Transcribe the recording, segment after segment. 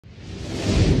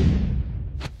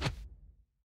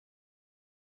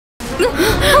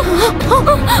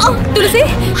துளசி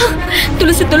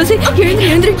துளசி துளசி எழுந்திரு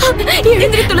எழுந்திரு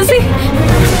எழுந்திரு துளசி.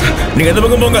 நீங்க எந்த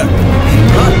பக்கம் போங்க.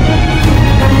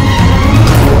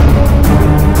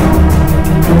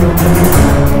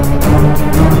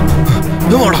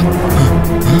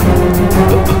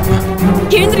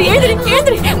 எழுந்திரு எழுந்திரு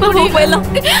எழுந்திரு போயிடலாம்.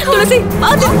 துளசி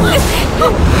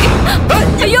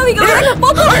ஐயோ இங்க வர போ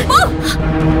போ.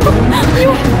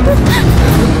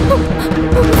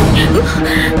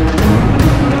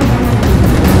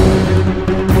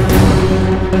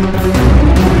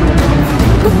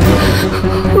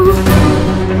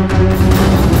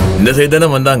 இந்த சைடு தானே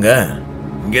வந்தாங்க.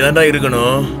 இங்கதான்டா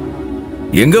இருக்கணும்.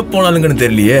 எங்க போனாலுங்கன்னு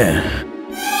தெரியலையே.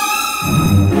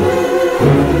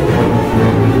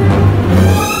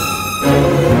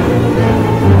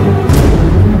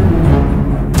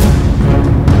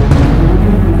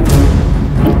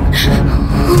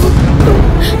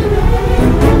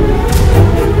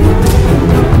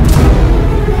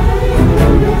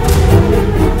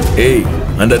 ஏய்,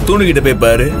 அந்த தூணு கிட்ட போய்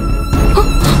பாரு.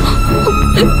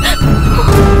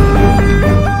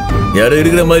 யாரோ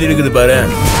இருக்கிற மாதிரி இருக்குது பாரு.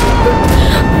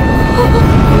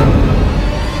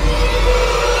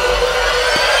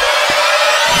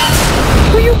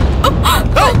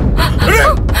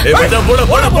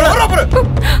 போட போட போட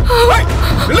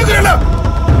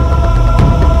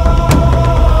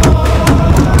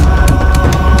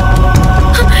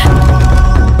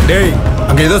டேய்,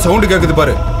 அங்க ஏதோ சவுண்ட் கேக்குது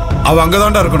பாரு. அவ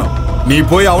அங்கதான்டா இருக்கணும். நீ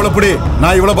போய் அவளை புடி,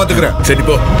 நான் இவளை பாத்துக்கிறேன். சரி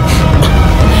போ.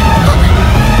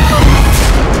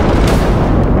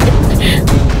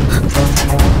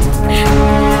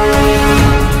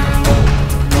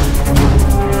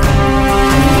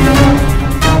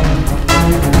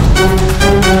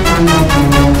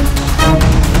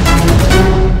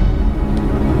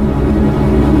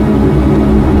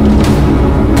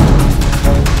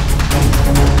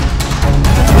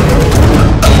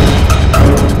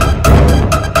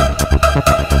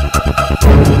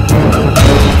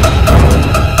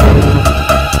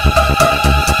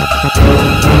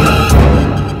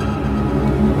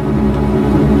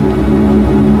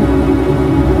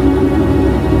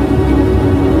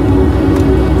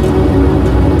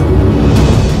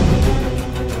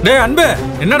 டேய் அன்பே,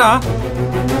 என்னடா?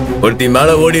 ஒருத்தி மேல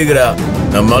ஓடி இருக்கிறா.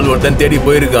 நம்மால் ஒருத்தன் தேடி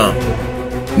போயிருக்கான்.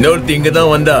 இன்னொருத்தி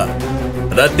இங்கதான் வந்தா.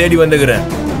 அதான் தேடி வந்துக்கிறேன்.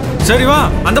 சரி வா,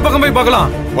 அந்த பக்கம் போய்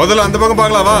பார்க்கலாம். முதல்ல அந்த பக்கம்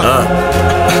பார்க்கலாம் வா.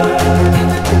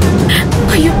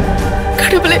 ஐயோ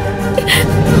கடவுளே.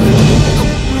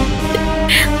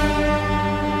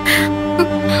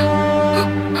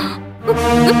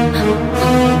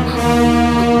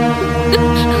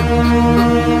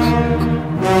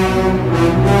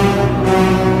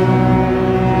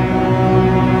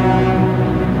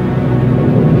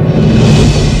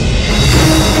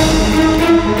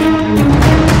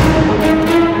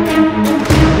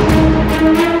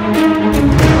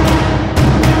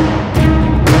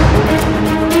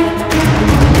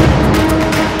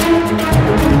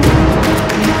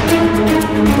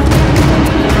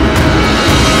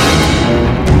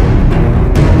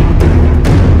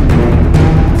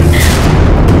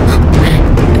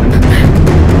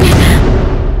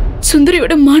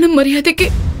 சுந்தரியோட மான மரியாதைக்கு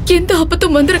எந்த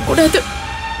ஆபத்தும் வந்துடக்கூடாது.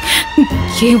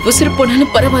 ஏன் உசுறு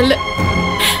போனாலும் பரவாயில்ல,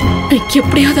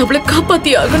 எப்படியாவது அவளை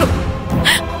காப்பாத்தி ஆகணும்.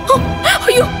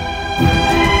 ஐயோ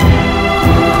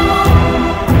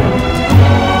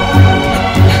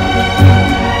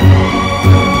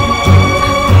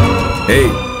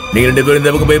ஏய், நீங்க ரெண்டு பேரும்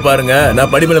இந்த பக்கம் போய் பாருங்க.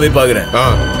 நான் படிமேல போய் பாக்குறேன்.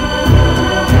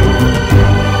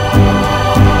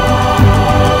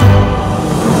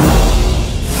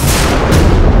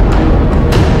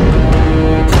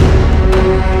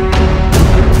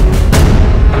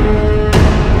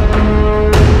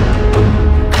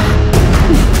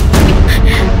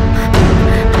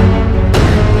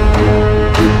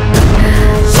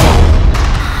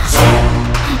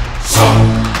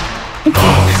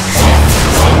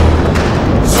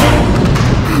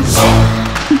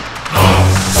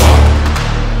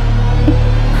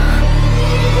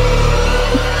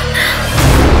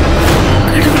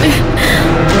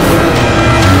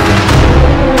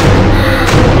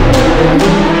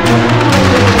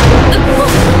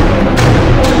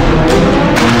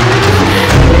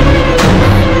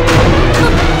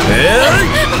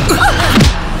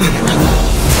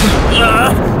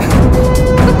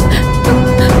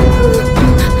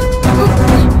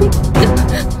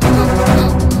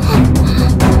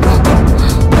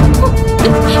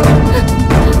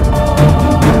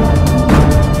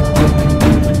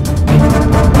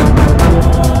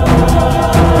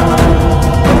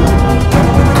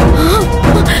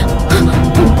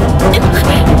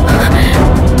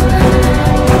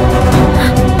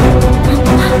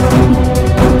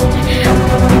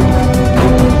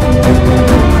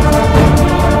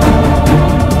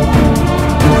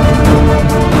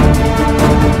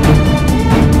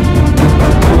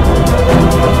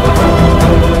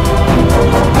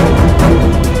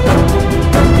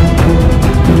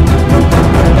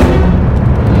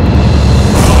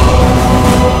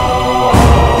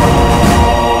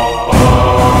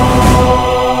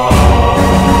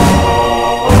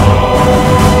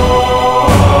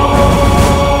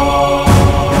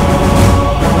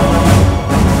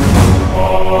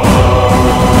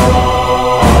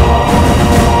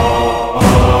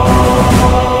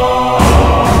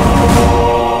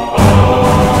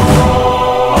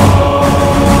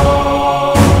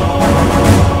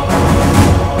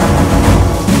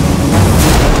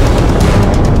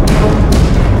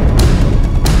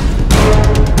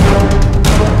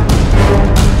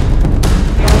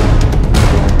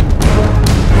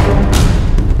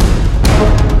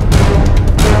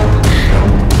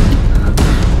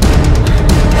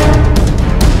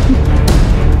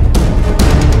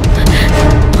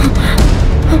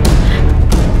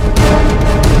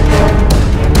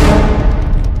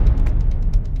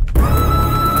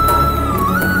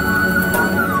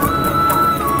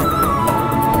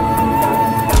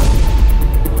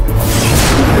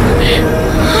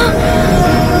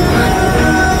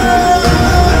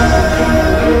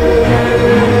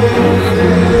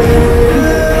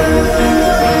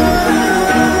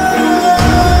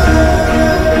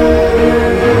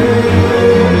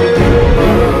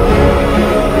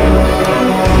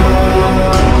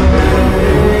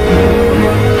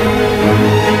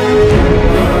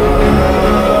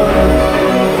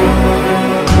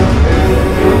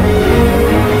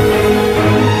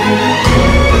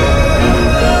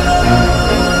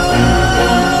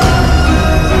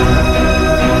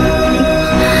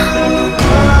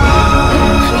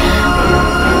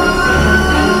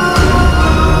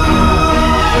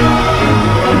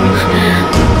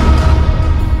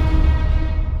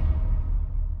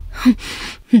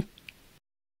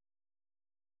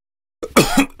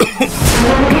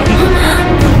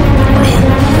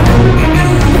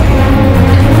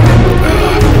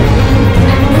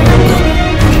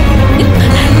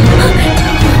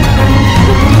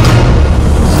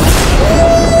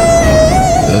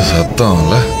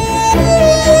 சத்தம்ல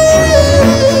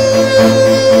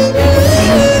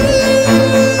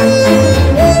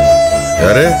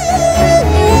யாரு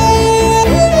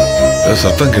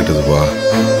சத்தம் கேட்டதுப்பா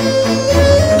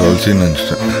துளசின்னு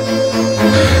நினைச்சிட்டேன்.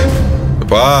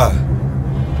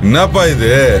 என்னப்பா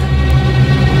இது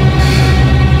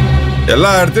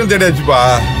எல்லா இடத்தையும் தேடியாச்சுப்பா.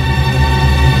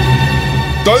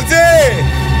 துளசி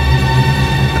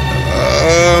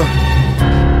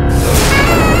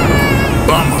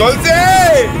துளசி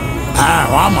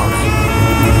வாமா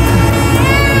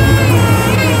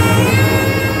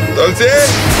துளசி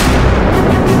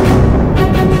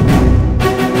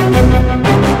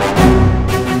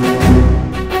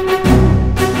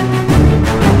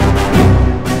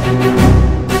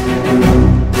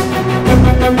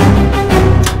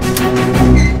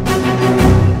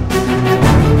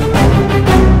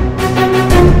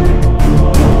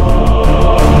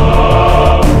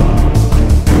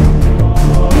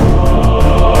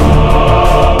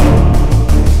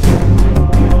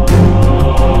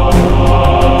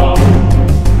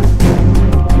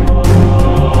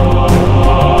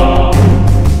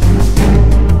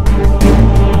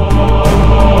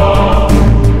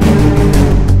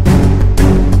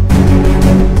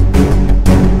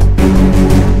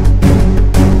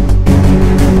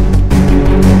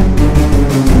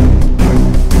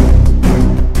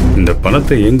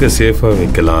பணத்தை எங்க சேஃபா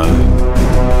வைக்கலாம்,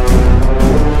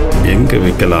 எங்க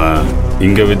வைக்கலாம்?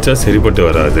 இங்க வச்சா சரிப்பட்டு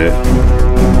வராது.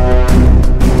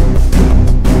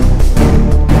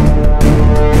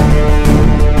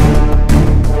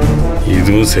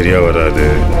 இதுவும் சரியா வராது.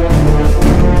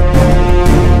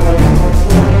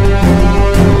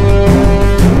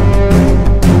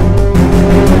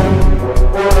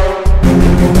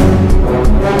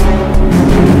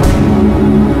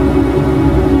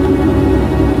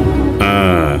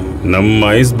 நம்ம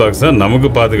ஐஸ் பாக்ஸ் தான் நமக்கு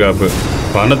பாதுகாப்பு.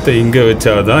 பணத்தை இங்க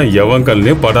வச்சாதான் எவன்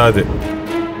கல்லையும் படாது.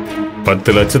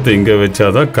 10 லட்சத்தை இங்க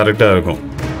வச்சாதான் கரெக்டா இருக்கும்.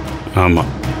 ஆமா,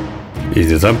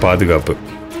 இதுதான் பாதுகாப்பு.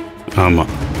 ஆமா,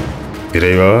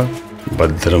 இறைவா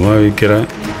பத்திரமா வைக்கிறேன்.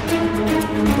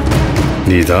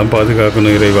 நீ தான்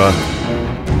பாதுகாக்கணும் இறைவா.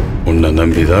 உன்னை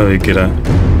நம்பிதான் வைக்கிறேன்.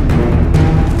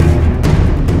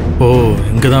 ஓ,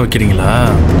 இங்கதான் வைக்கிறீங்களா?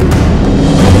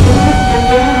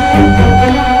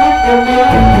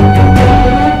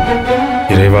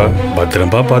 இறைவா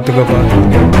பத்திரமா பார்த்துக்கோப்பா.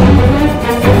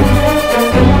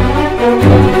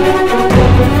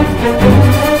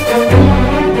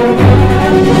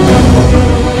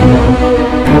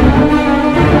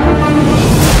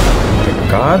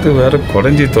 காது வேற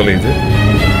குறைஞ்சி தொலைது.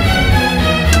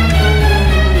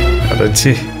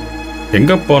 அடச்சி,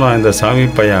 எங்க போனா இந்த சாமி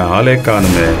பையன்? ஆளே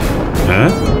காணுமே.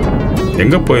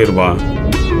 எங்க போயிருவான்?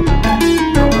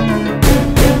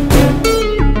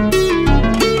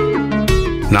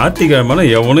 ஞாயிற்றுக்கிழமை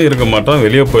எவனும் இருக்க மாட்டான்,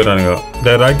 வெளியே போயிடானுங்க.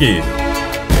 ராக்கி.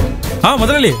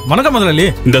 முதலாளி வணக்கம் முதலாளி.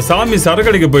 இந்த சாமி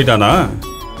சரக்கடிக்கு போயிட்டானா?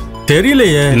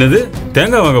 தெரியலையே. என்னது,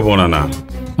 தேங்காய் வாங்க போனானா?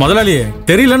 முதலாளி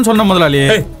தெரியலன்னு சொன்ன முதலாளி.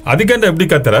 அதுக்கேண்ட எப்படி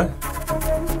கத்துற?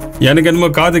 எனக்கு என்னமோ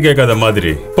காது கேட்காத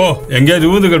மாதிரி. போ,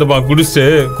 எங்கேயாவது ஊந்து கட்டுப்பா, குடிச்சிட்டு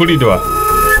கூட்டிட்டு வா.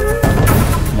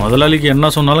 முதலாளிக்கு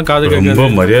என்ன சொன்னாலும் காது கேட்காது.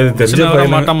 ரொம்ப மரியாதை தெரிஞ்ச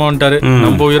மாட்டாம வந்துட்டாரு.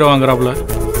 நம்ம உயிரை வாங்குறாப்புல.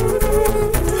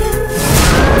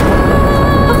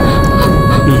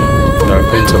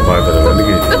 கொஞ்சம் பாக்குற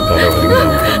வலிக்கு தலை வலிக்கு.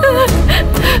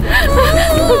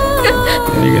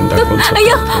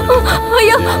 ஐயா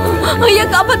ஐயா ஐயா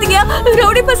காப்பாத்துங்க.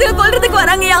 ரவுடி பசங்க கொல்றதுக்கு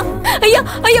வராங்கயா. ஐயா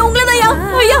ஐயா உங்களதான் ஐயா.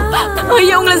 ஐயா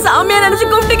ஐயா உங்களை சாமியா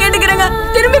நினைச்சு கூப்பிட்டு கேட்டுக்கிறேங்க.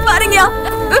 திரும்பி பாருங்கயா.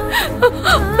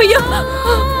 ஐயா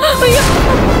ஐயா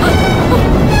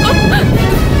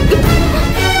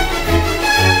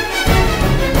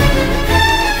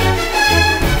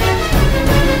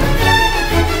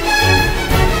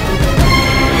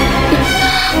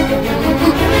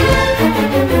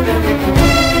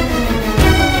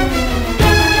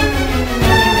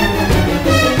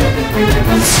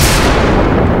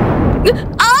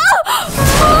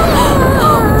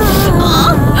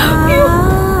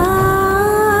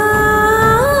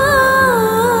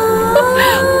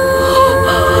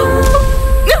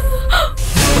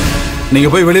நீங்க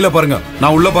போய் வெளியில பாருங்க,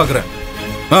 நான் உள்ள பாக்குறேன்.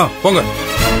 போங்க.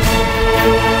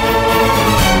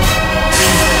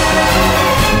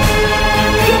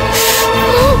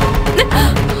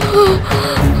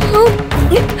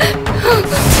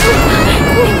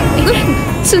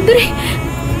 சுந்தரி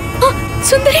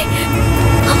சுந்தரி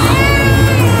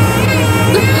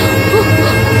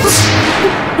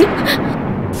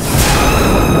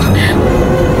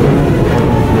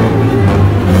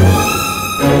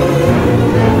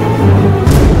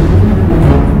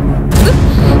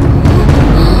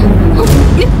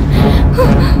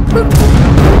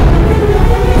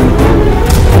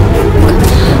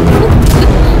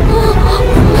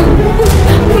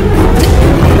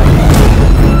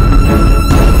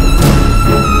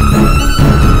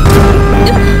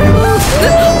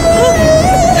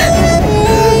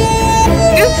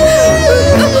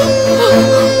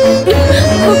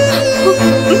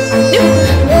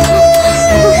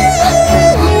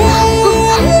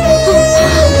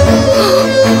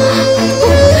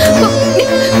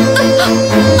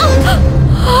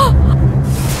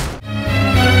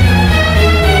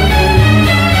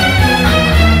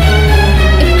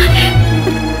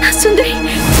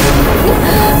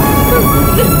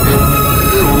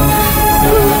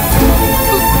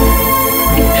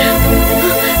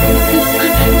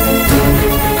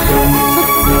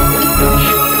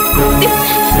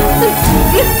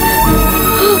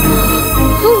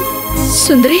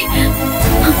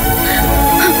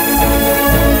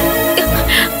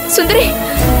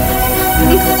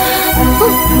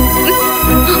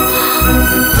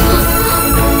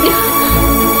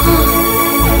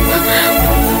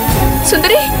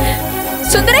சுந்தரி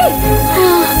சுந்தரி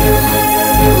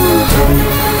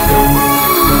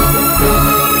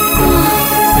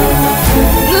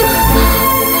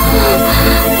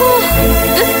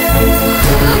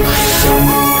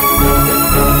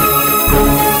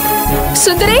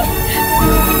சுந்தரி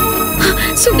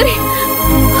சுந்தரி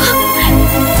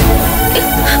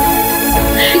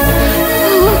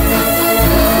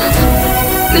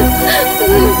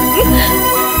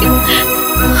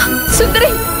சுந்தரி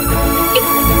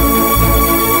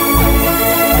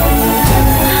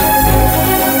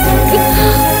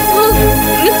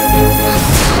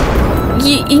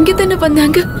இங்க தானே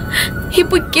வந்தாங்க,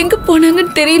 இப்போ எங்க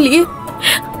போனாங்கன்னு தெரியலையே.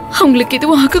 அவங்களுக்கு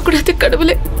எதுவும் ஆகக்கூடாது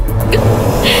கடவுளே.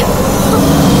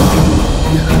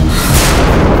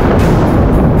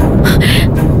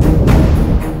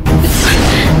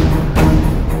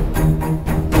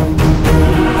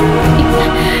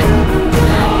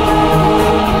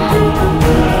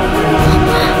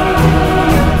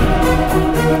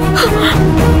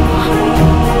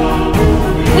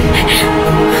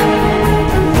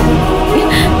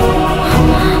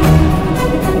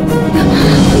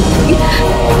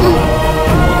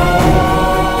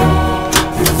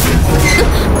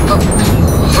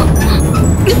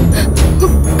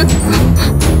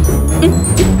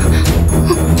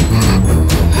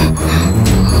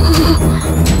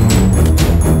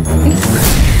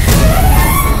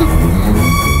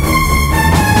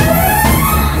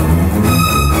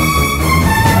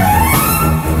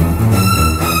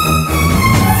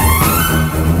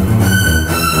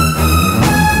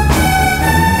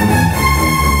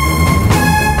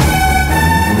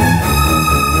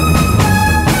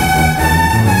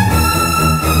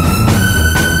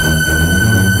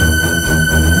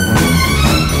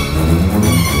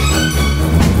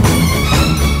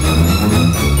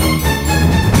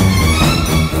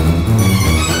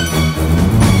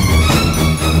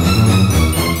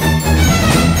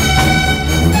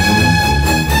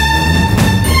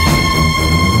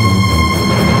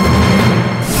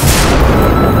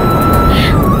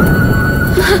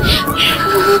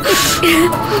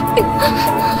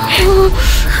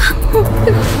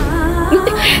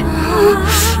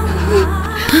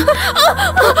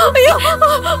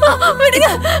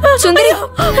 சுந்தரி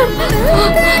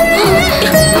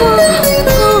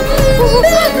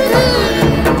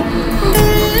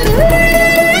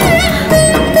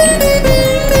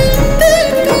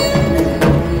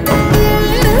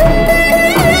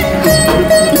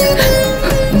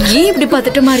ஏன் இப்படி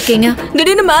பதட்டமா இருக்கீங்க?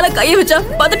 திடீர்னு மேல கைய வச்சா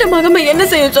பதட்டமாகாம என்ன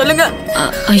செய்ய சொல்லுங்க.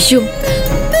 ஐயோ,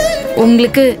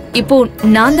 உங்களுக்கு இப்போ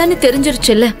நான் தானே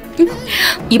தெரிஞ்சிருச்சுல்ல,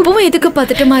 இப்பவும் எதுக்கு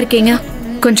பதட்டமா இருக்கீங்க?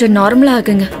 கொஞ்சம் நார்மலா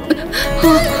ஆகுங்க.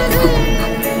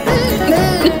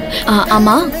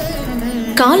 ஆமா,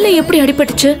 கால்ல எப்படி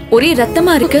அடிபட்டுச்சு? ஒரே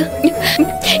ரத்தமா இருக்கு.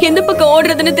 எந்த பக்கம்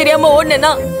ஓடுறதுன்னு தெரியாம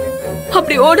ஓடுனேனா,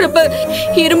 அப்படி ஓடுறப்ப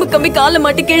இரும்பு கம்பி கால்ல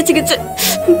மாட்டி கிழிச்சுக்கிச்சு.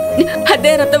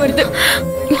 அதே ரத்தம் வருது.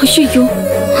 ஐயோ,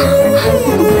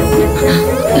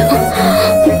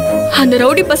 அந்த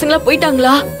ரவுடி பசங்களா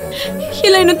போயிட்டாங்களா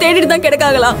இல்ல இன்னும் தேடிட்டு தான்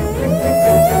கிடக்காங்களா?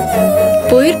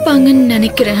 போயிருப்பாங்கன்னு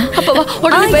நினைக்கிறேன். அப்பவா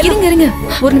உடனே இருங்க இருங்க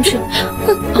ஒரு நிமிஷம்.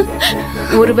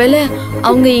 ஒருவேளை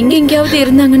அவங்க எங்கெங்கயாவது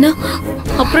இருந்தாங்கன்னா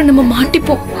அப்புறம் நம்ம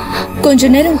மாட்டிப்போம். கொஞ்ச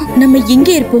நேரம் நம்ம இங்க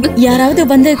இருப்போம். யாராவது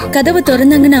வந்து கதவை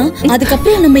திறந்தாங்கன்னா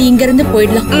அதுக்கப்புறம் நம்ம இங்க இருந்து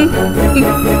போயிடலாம்.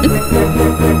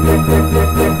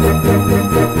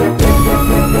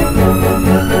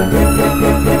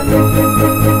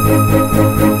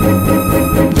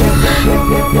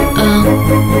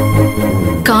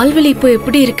 கால்வலி இப்போ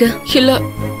எப்படி இருக்கு? இல்ல,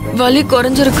 வலி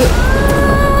குறைஞ்சிருக்கு.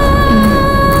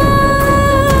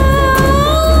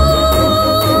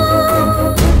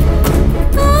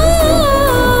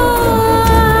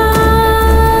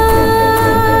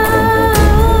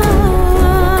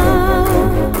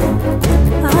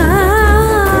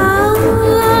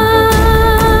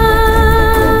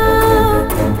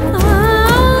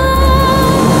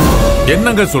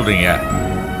 என்னங்க சொல்றீங்க?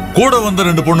 கூட வந்த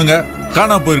 2 பொண்ணுங்க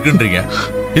காணா போயிருக்குன்றீங்க.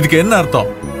 இதுக்கு என்ன அர்த்தம்?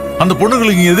 அந்த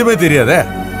பொண்ணுங்களுக்கு எதுவுமே தெரியாதே.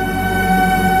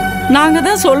 நாங்க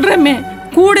தான் சொல்றோமே,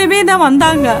 கூடவே தான்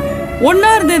வந்தாங்க. ஒன்னா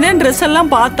இருந்ததே ட்ரெஸ்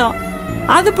எல்லாம் பார்த்தோம்.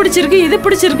 அது பிடிச்சிருக்கு இது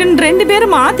பிடிச்சிருக்குன்னு 2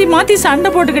 பேரும் மாத்தி மாத்தி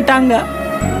சண்டை போட்டுக்கிட்டாங்க.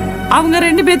 அவங்க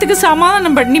 2 பேத்துக்கு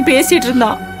சமாதானம் பண்ணி பேசிட்டு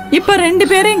இருந்தான். இப்ப 2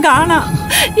 பேரையும் காணா.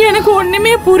 எனக்கு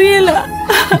ஒண்ணுமே புரியல.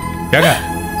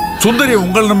 சுந்தரி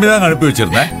உங்களை நம்பிதான் அனுப்பி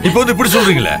வச்சிருந்தேன். இப்ப வந்து இப்படி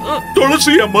சொல்றீங்களே?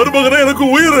 துளசி என் மருமகனை எனக்கு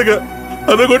உயிரங்க.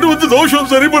 அதை கொண்டு வந்து தோஷம்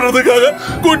சரி பண்றதுக்காக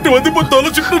கொண்டு வந்து இப்ப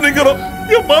தொலைச்சிட்டு நிக்கிறோம்.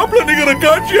 என் மாப்பிள்ள நிக்கிற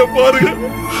காட்சிய பாருங்க.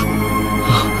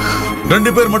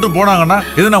 2 பேர் மட்டும் போனாங்கன்னா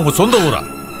இது நான் உங்க சொந்த ஊரா?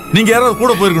 நீங்க யாராவது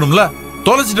கூட போயிருக்கணும்ல?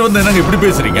 தொலைச்சிட்டு வந்து என்னங்க இப்படி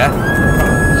பேசுறீங்க?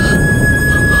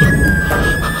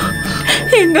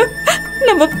 எங்க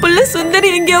நம்ம புள்ள சுந்தரி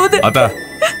எங்கேயாவது? அத்தா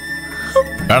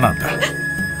வேணாம் அத்தா,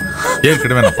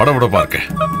 ஏற்கனவே நான் படபடப்பா இருக்கேன்.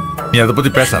 நீ அதை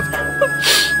பத்தி பேசாத.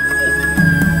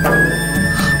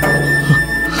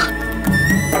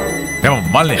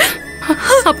 மாலினி,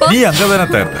 நீ அங்கதானே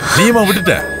இருந்த, நீமா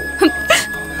விட்டுட்ட?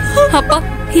 அப்பா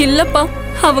இல்லப்பா,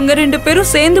 அவங்க 2 பேரும்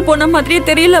சேர்ந்து போன மாதிரியே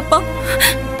தெரியலப்பா.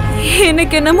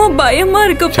 எனக்கு என்னமோ பயமா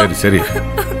இருக்குப்பா. சரி சரி,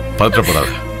 பதற்றப்படாத,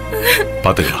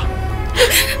 பாத்துக்கலாம்.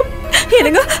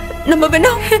 எனக்கு நம்ம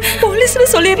வேணா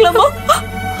போலீஸ்ல சொல்லிடலாமா?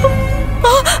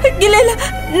 இல்ல இல்ல,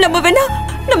 நம்ம வேணா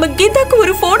நம்ம கீதாக்கு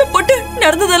ஒரு போன் போட்டு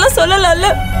நடந்ததெல்லாம் சொல்லலாம்ல.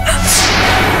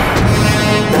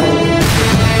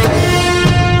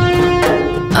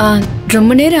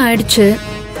 ரொம்ப நேரம் ஆயிடுச்சு,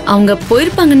 அவங்க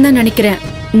போயிருப்பாங்கன்னு தான் நினைக்கிறேன்.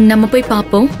 நம்ம போய்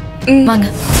பாப்போம் வாங்க.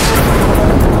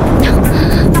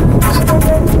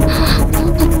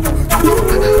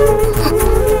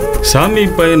 சாமி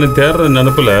பையனை தேடுற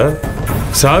நினப்புல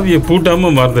சாவியை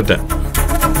பூட்டாம மறந்துட்டேன்.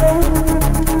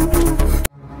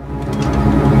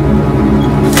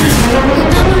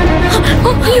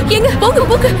 எங்க போங்க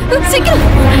போங்க சீக்கிரம்.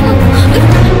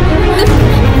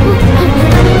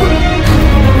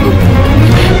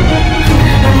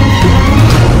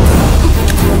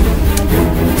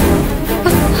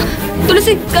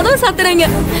 துளசி கதவை சாத்துறீங்க.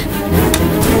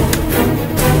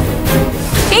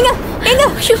 எங்க எங்க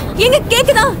எங்க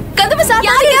கேக்குதா? கதவை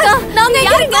சாத்துறீங்க. நாங்க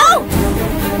யாருங்க?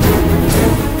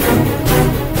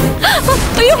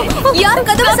 ஐயோ யார்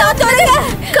கதவை சாத்துறீங்க?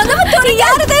 கதவை தோறி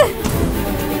யாருது?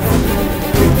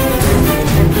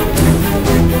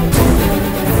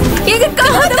 எங்க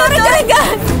கதவை தோறீங்க.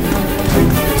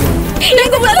 எங்க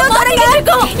கதவை தோறீங்க.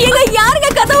 எங்க யாருங்க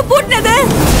கதவை பூட்டினது?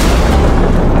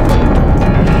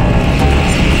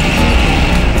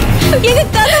 எங்க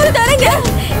கதவை தரங்க,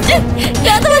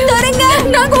 கதவை தரங்க.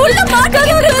 நாங்க உள்ள மாட்டோம்.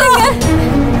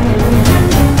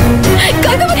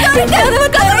 கதவை தரங்க,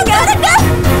 கதவை தரங்க.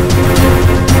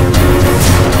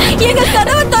 எங்க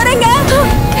கதவை தரங்க.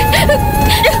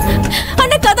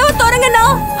 அண்ணா கதவை தரங்கண்ணா.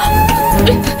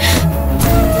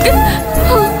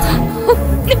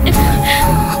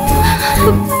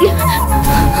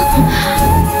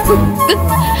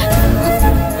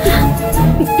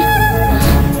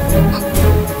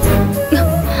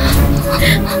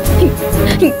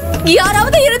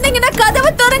 யாராவது இருந்தீங்கன்னா கதவை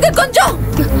திறங்க கொஞ்சம்.